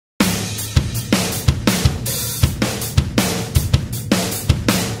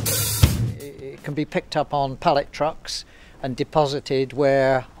can be picked up on pallet trucks and deposited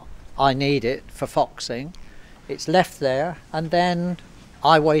where I need it for foxing. It's left there, and then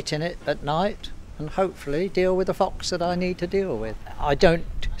I wait in it at night and hopefully deal with the fox that I need to deal with. I don't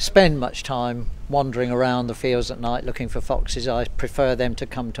spend much time wandering around the fields at night looking for foxes. I prefer them to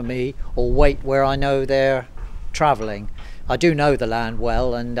come to me or wait where I know they're travelling. I do know the land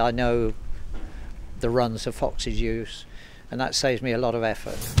well, and I know the runs the foxes use, and that saves me a lot of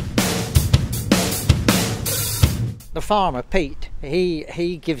effort. The farmer, Pete,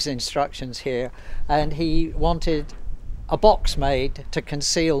 he gives instructions here, and he wanted a box made to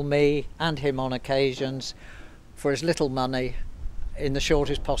conceal me and him on occasions for as little money in the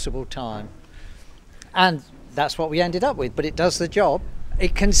shortest possible time. And that's what we ended up with, but it does the job.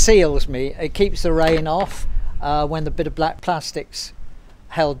 It conceals me, it keeps the rain off when the bit of black plastic's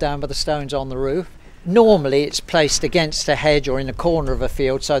held down by the stones on the roof. Normally it's placed against a hedge or in a corner of a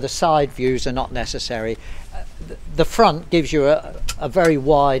field, so the side views are not necessary. The front gives you a very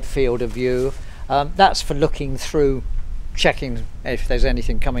wide field of view. That's for looking through, checking if there's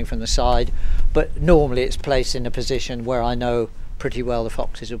anything coming from the side, but normally it's placed in a position where I know pretty well the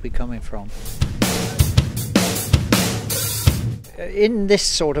foxes will be coming from. In this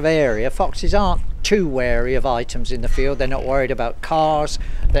sort of area, foxes aren't too wary of items in the field. They're not worried about cars,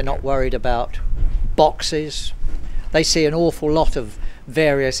 they're not worried about boxes. They see an awful lot of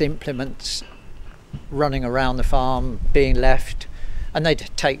various implements running around the farm, being left, and they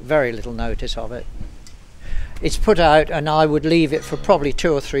take very little notice of it. It's put out, and I would leave it for probably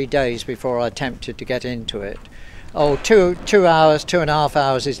 2 or 3 days before I attempted to get into it. Oh, 2 hours, 2.5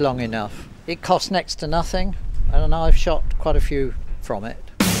 hours is long enough. It costs next to nothing, and I've shot quite a few from it.